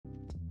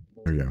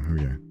Here we go. Here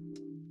we go.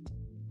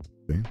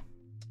 See?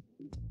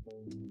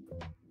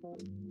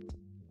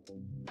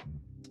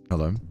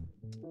 Hello.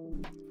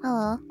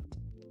 Hello.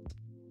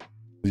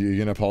 You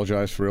gonna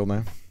apologize for real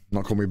now?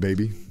 Not call me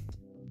baby?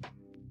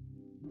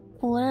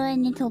 What do I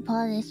need to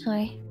apologize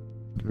for?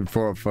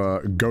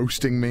 For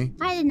ghosting me?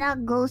 I did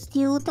not ghost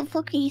you. What the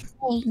fuck are you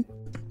saying?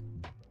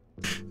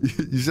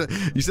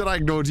 You said I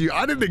ignored you.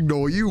 I didn't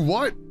ignore you.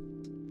 What?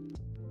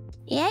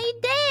 Yeah, you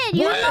did.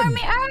 You ignored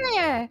me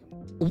earlier.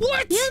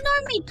 What? You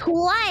ignored me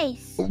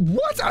twice.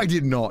 What? I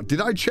did not.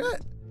 Did I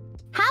chat?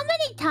 How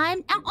many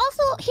times? And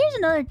also, here's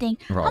another thing.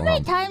 How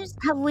many times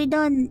have we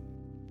done?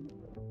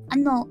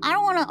 No, I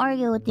don't want to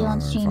argue with you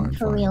on stream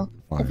for real.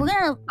 If we're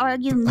gonna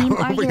argue, meme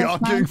argue, that's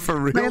fine. For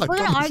real? But if we're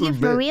gonna argue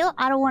for real,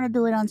 I don't want to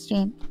do it on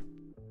stream.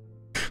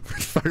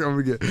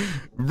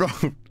 Bro,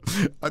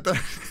 I don't.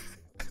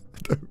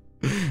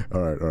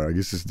 All right. I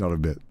guess it's not a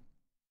bit.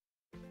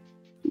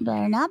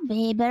 Better not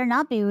be. Better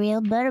not be real.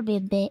 Better be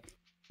a bit.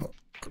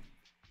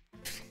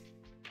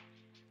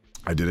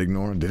 I did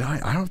ignore him. Did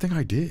I? I don't think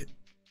I did.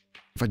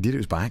 If I did, it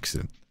was by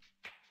accident.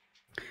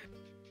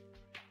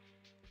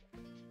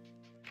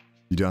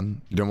 You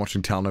done? You done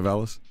watching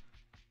telenovelas?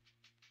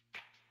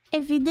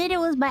 If you did, it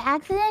was by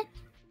accident?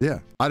 Yeah.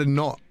 I did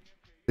not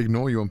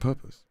ignore you on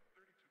purpose.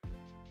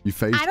 You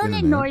phased in. I don't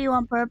ignore you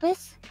on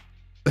purpose.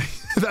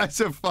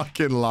 That's a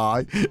fucking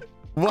lie.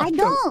 What I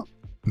don't.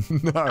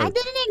 No. I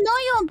didn't ignore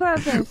you on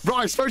purpose. Bro,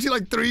 I spoke to you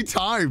like 3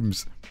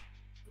 times.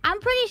 I'm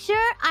pretty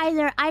sure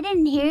either I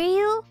didn't hear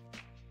you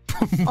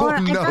or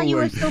I thought you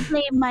were still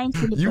playing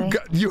Minesweeper.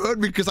 You heard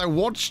me because I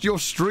watched your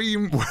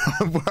stream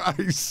where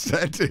I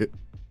said it.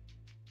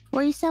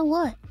 Where you said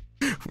what?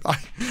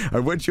 I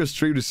went to your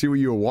stream to see what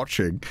you were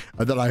watching,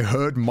 and then I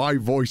heard my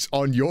voice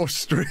on your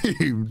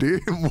stream,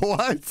 dude.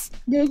 What?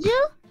 Did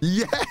you?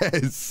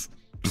 Yes.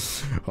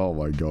 Oh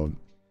my god.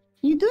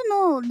 You do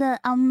know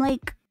that I'm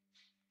like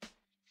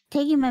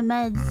taking my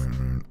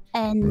meds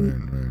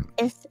and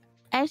it's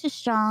extra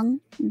strong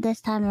this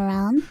time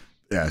around.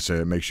 Yeah, so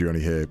it makes you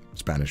only hear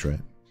Spanish,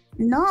 right?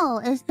 No,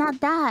 it's not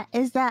that.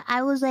 It's that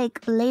I was like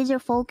laser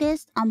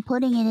focused on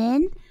putting it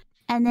in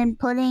and then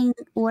putting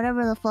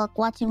whatever the fuck,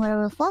 watching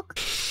whatever the fuck.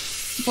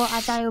 But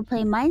I thought you were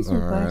playing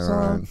Minesweeper,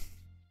 so...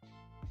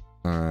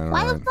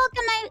 Why the fuck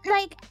am I,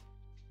 like...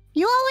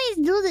 You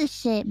always do this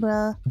shit,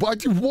 bro. Why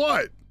do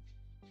what?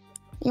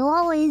 You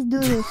always do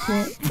this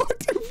shit.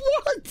 What?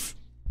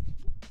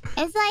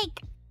 It's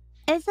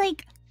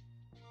like...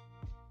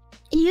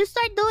 You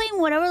start doing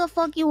whatever the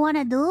fuck you want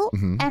to do,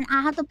 and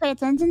I have to pay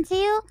attention to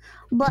you.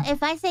 But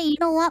if I say, you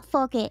know what,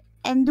 fuck it,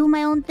 and do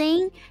my own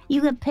thing,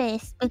 you get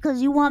pissed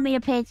because you want me to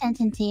pay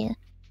attention to you.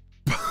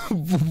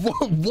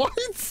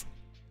 What?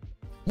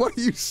 What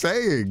are you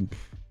saying?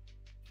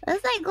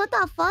 It's like, what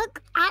the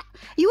fuck?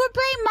 You were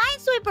playing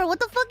Minesweeper. What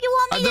the fuck you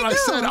want me to do? And then I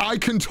said I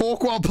can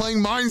talk while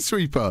playing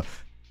Minesweeper.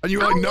 And you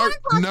were like, no, I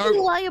don't want to talk to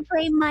you while you're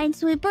playing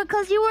Minesweeper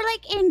because you were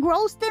like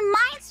engrossed in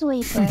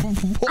Minesweeper.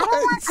 What?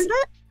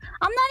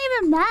 I'm not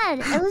even mad.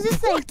 It was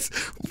just like,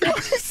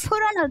 just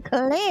put on a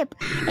clip.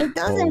 It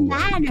doesn't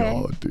matter. Oh my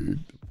god, dude.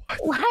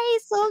 Why are you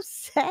so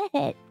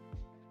upset?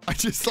 I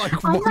just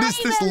like, what is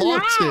this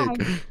logic?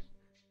 Mad.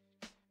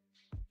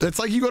 It's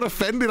like you got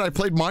offended I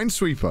played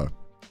Minesweeper.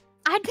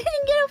 I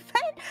didn't get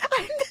offended.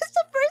 That's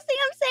the first thing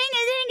I'm saying.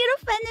 I didn't get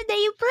offended that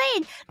you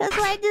played. That's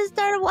why I just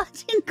started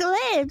watching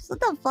clips. What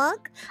the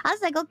fuck? I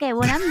was like, okay,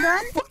 when I'm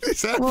done, what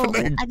is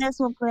happening? I guess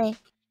we'll play.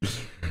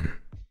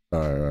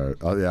 Alright.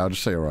 Yeah, I'll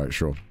just say alright,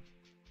 sure.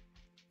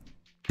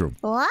 Sure.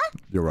 What?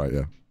 You're right,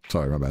 yeah.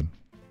 Sorry, my bad.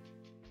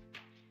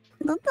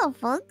 What the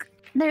fuck?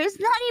 There's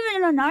not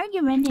even an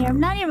argument here. I'm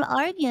not even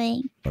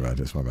arguing. My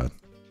bad, it's my bad.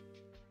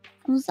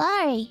 I'm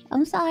sorry.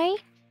 I'm sorry.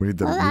 We need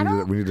to I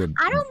don't mind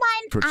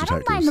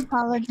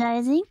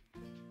apologizing.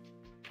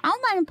 I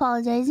don't mind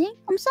apologizing.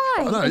 I'm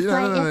sorry. Oh, no,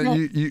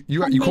 you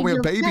called me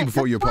a baby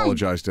before you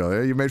apologized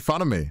earlier. You made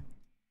fun of me.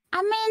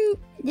 I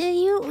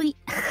mean,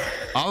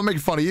 I'm making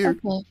fun of you.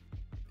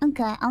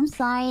 Okay, I'm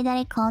sorry that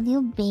I called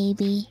you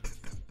baby.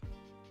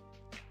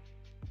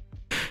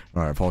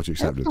 Alright, apology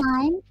accepted. That's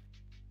fine.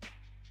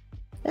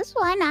 That's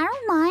fine. I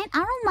don't mind. I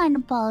don't mind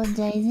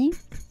apologizing.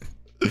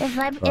 If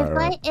I have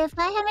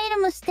made a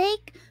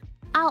mistake,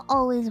 I'll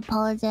always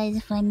apologize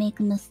if I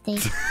make a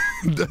mistake.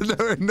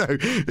 No.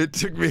 It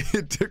took me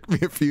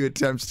a few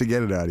attempts to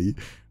get it out of you.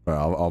 All right,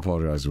 I'll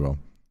apologize as well.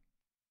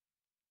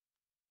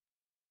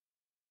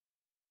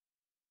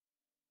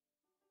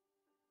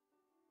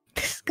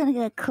 This is gonna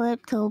get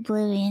clipped to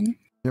oblivion.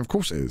 Yeah, of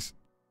course it is.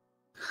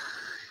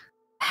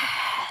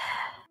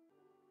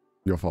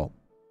 Your fault.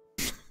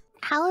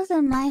 How is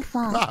it my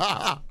fault?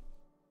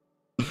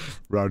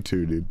 Round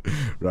 2, dude.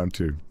 Round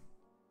 2.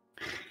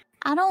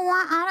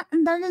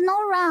 There's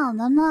no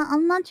round.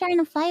 I'm not trying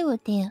to fight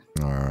with you.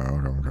 Okay.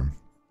 I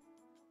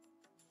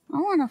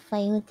don't want to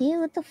fight with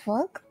you. What the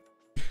fuck?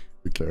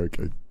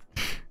 Okay.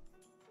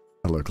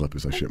 Hello,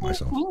 Clippers. I shit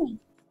myself.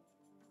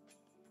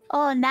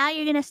 Oh, now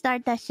you're gonna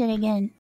start that shit again.